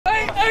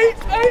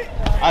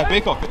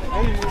Alright, bake off.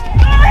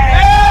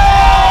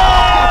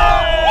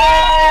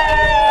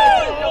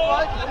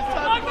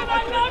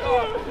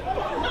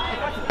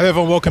 Hello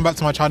everyone, welcome back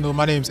to my channel.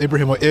 My name is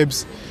Ibrahim or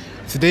Ibs.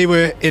 Today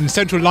we're in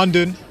central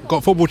London,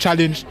 got football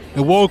challenge,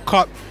 the World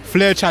Cup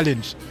Flair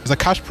challenge. There's a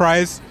cash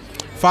prize,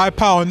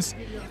 £5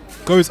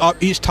 goes up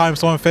each time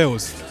someone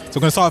fails. So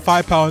we're gonna start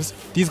at £5.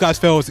 These guys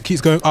fail, it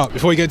keeps going up.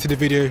 Before we get into the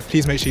video,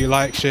 please make sure you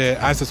like, share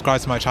and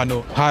subscribe to my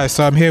channel. Hi,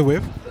 so I'm here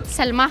with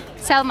Selma.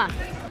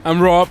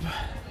 I'm Rob.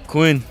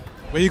 Quinn.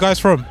 Where are you guys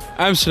from?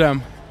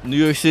 Amsterdam. New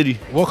York City.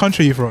 What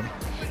country are you from?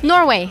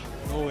 Norway.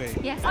 Norway.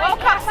 Yes.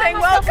 Welcome, saying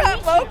welcome.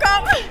 Come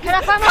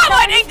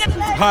on,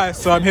 England. Hi,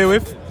 so I'm here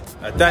with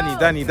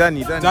Danny.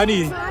 Danny.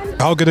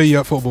 How good are you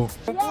at football?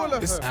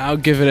 I'll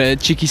give it a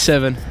cheeky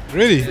 7.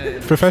 Really?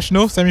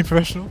 Professional?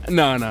 Semi-professional?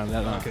 No.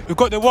 Okay. We've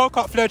got the World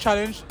Cup Flair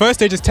challenge.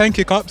 First stage is 10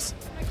 kick-ups.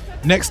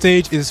 Next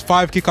stage is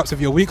 5 kick-ups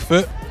of your weak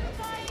foot.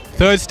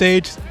 Third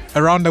stage,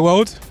 around the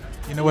world.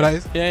 You know what that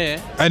is? Yeah.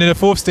 And in the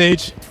fourth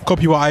stage,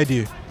 copy what I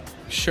do.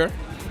 Sure.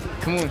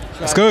 Come on.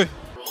 Let's go.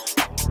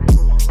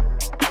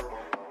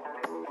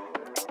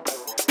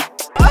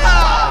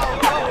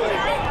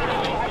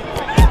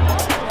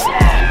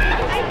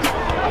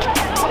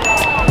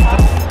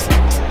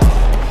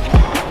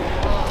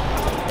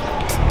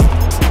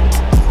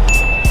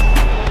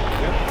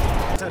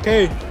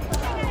 Okay,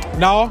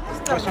 now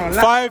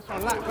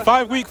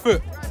 5 weak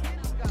foot.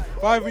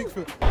 5 weak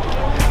foot.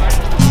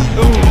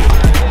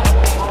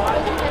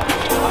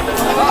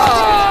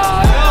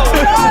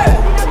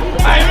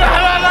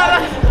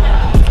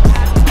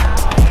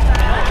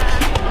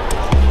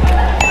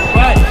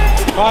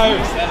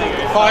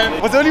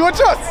 Five. Was there only one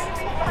shot?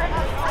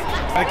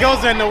 The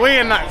girls are in the way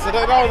and that, so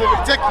that was a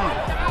bit techy.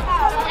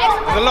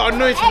 There's a lot of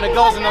noise from the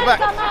girls in the back.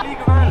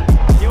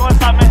 You want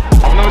something?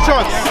 No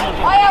shots.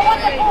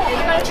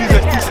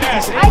 Jesus.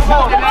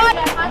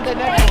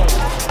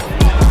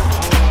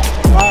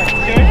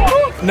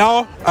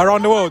 Now,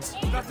 around the world.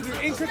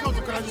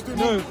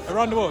 No,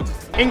 around the world.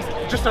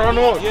 Just around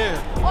the world? Yeah.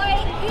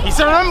 He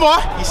said,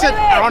 remember? He said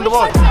around the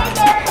world.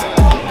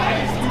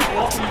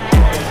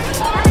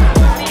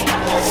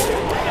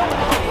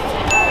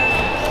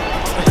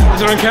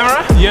 Is it on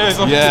camera? Yeah, it's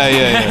on.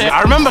 Yeah.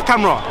 I remember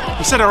camera.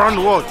 He said around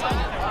the world.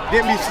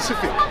 Didn't be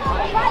specific.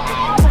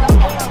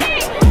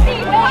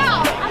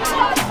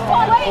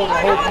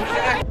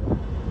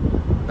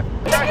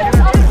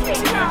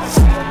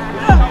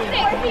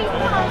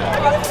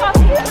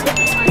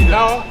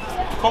 Now,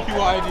 copy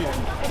what I do.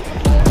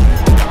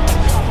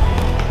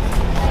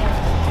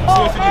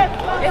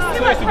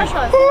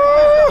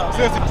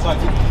 Seriously.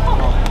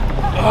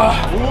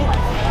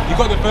 You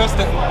got the first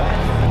step.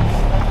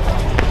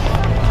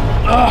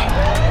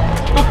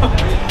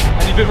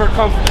 And you've been very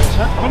confident,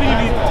 huh? When do you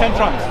need 10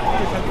 tries?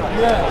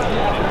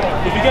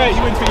 Yeah. If you get it,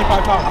 you win £25.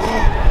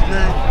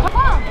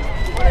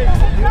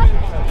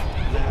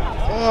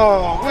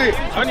 Oh, wait.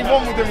 I need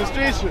one more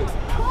demonstration.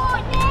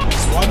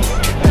 One.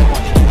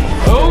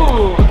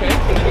 Oh, okay.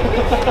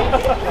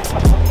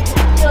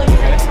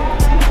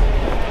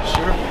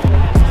 Sure.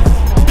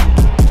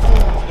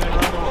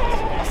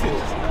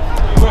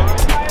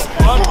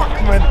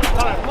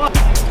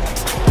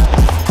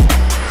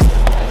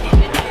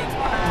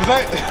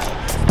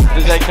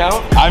 Does that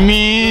count? I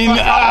mean,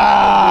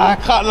 I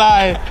can't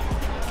lie.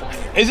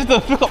 It's just the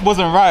flick up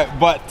wasn't right,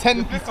 but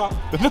the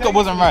flick up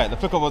wasn't right. The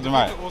flick up wasn't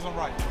right. It wasn't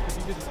right because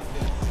you did it like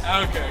this.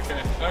 Okay. It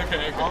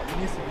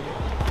needs to be.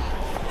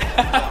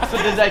 So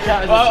does that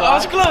count as a try? I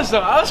was close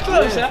though. I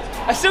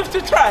still have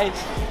 2 tries.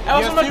 I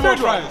was on my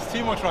third one.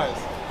 2 more tries.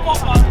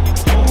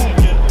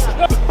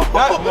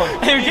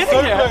 Hey, we're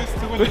getting here. Close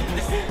to winning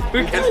this.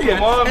 We're getting here.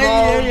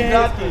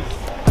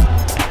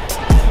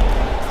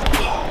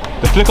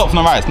 The flick up's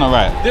not right. It's not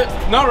right.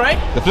 Not right?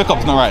 The flick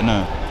up's not right.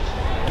 No.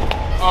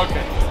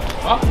 Okay.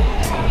 Oh.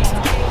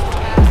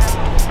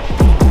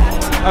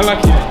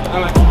 Unlucky.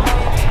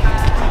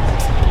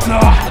 No,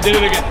 I did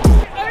it again.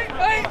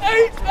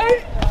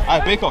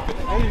 Alright, bake off.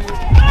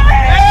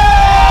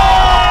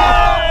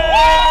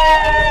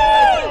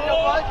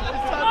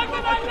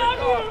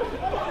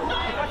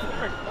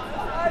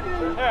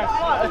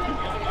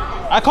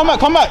 Come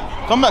back.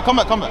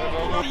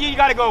 You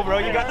gotta go, bro.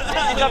 You got the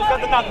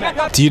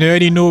knockback. Do you know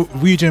any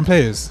Norwegian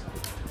players?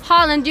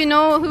 Haaland, do you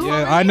know who?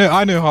 Yeah, I know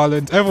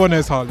Haaland. Everyone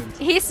knows Haaland.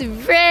 He's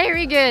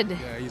very good.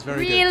 Yeah, he's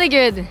very good. Really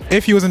good.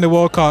 If he was in the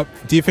World Cup,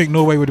 do you think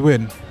Norway would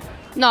win?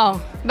 No,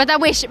 but I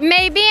wish.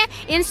 Maybe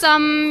in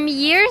some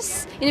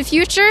years, in the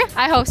future,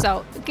 I hope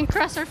so. We can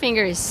cross our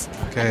fingers.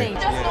 Okay. She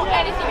doesn't know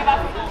anything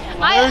about football.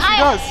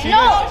 No, she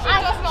does.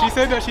 She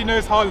said that she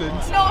knows Haaland.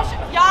 No,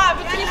 yeah,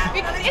 but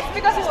it's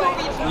because it's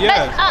Norwegian.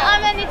 Yeah. But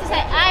I need to say,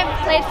 I've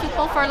played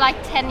football for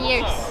like 10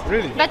 years.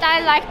 Really? But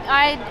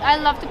I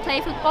love to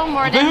play football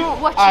more than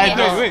watching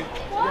it. Wait.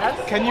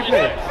 Can you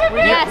play?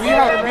 Yes. We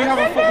have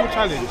a football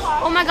challenge.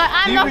 Oh my god,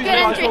 I'm not good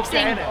at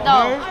tricksing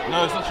though.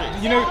 No, it's not true.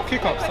 You know,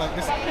 kick-ups like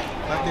this.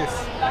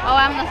 Oh,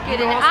 I'm not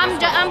good at it.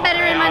 I'm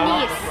better in my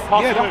knees.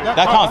 Yeah,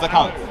 That counts.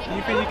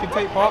 You think you can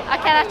take part?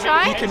 Can I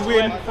try? You can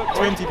win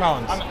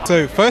 £20.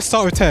 So first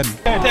start with 10.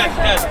 10.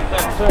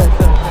 Sorry.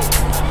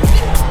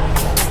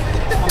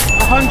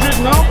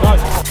 100, no?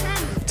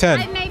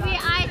 10. Maybe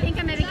I think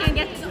I maybe can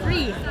get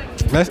 3.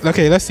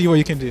 Let's see what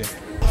you can do. 5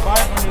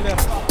 on the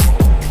left.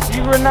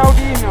 You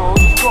Ronaldo,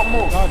 he's got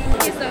more.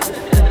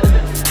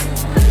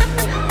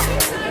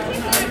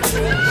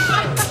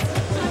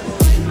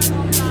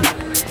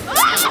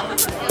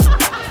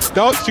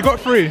 She got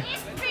 3.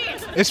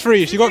 It's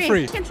free. She got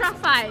 3. You can try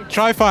 5.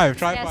 Try 5.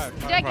 Try Yes. 5.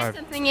 Do I get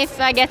something if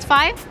I get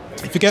 5?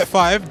 If you get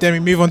 5, then we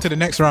move on to the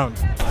next round.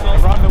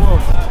 Around the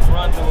world.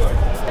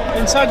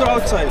 Inside or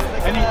outside?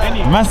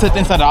 Any. Man said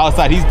inside or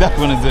outside, he's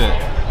definitely gonna do it.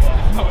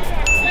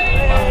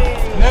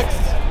 Next,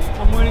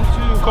 I'm willing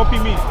to copy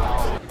me.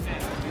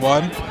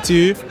 1,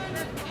 2,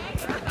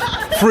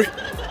 3.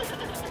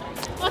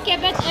 Okay,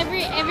 but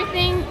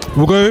everything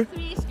We'll go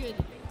 3 is good.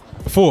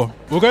 4.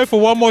 We'll go for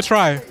one more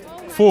try.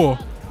 4.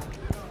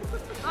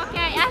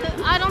 Okay,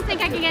 I don't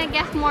think I can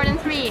get more than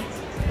 3.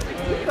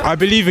 I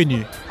believe in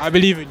you. I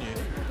believe in you.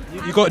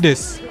 You got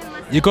this.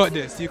 You got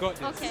this. You got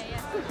this. Okay, yeah.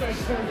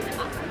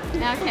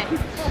 Okay.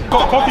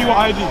 Copy what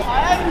I do.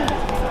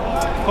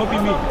 Copy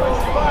me.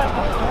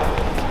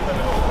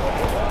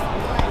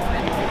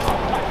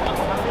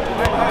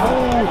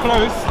 Oh,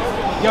 close.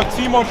 You have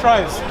 2 more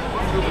tries.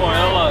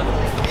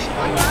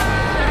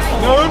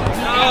 No?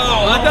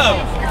 Adam,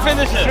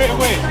 finish it. Straight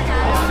away.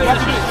 You have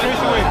to do it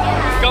straight away.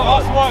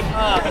 Last one.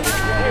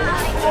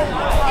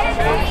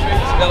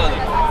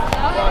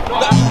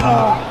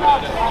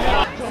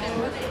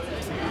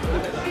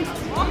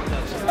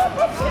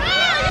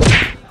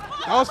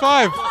 That was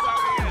 5.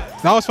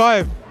 That was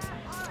 5.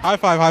 High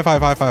five, high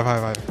five, high five, high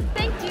five.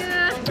 Thank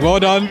you. Well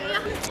done.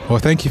 Well,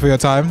 thank you for your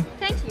time.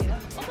 Thank you.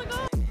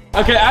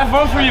 Okay, I have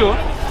one for you.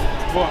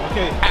 What?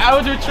 Okay. I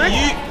will do a trick.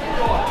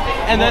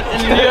 And then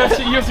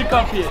you have to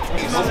copy it.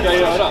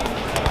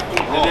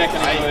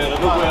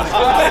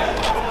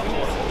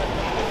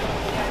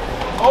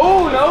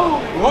 Oh no!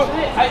 What?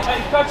 I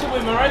touched it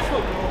with my right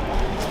foot.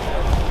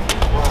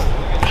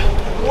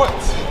 What?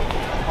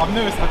 I've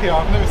never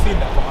seen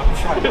that, but I can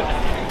try it.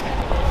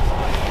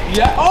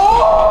 Yeah.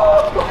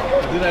 Oh!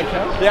 Did that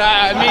count?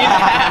 Yeah, I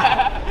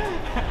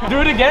mean. Do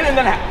it again and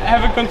then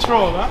have a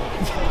control, huh?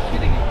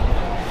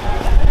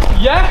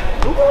 Yeah?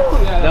 Ooh,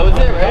 yeah, that was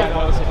it, right?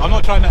 I'm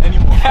not trying that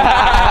anymore.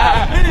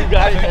 You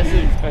got it. That's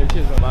it. Alright,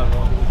 cheers,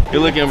 man.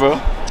 Good looking, bro.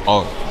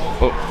 Oh,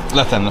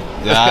 left hand.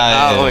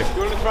 Yeah. Wait.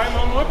 You want to try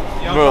one more?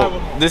 Yeah, Bro, I'll try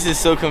one more. this is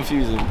so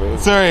confusing, bro.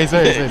 Sorry.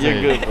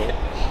 You're good, bro.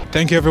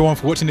 Thank you everyone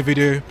for watching the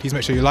video. Please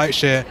make sure you like,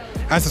 share,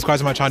 and subscribe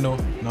to my channel.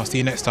 And I'll see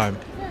you next time.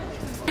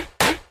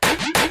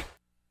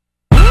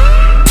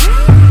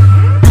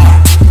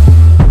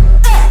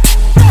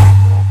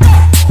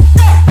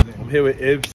 I'm here with Ibs.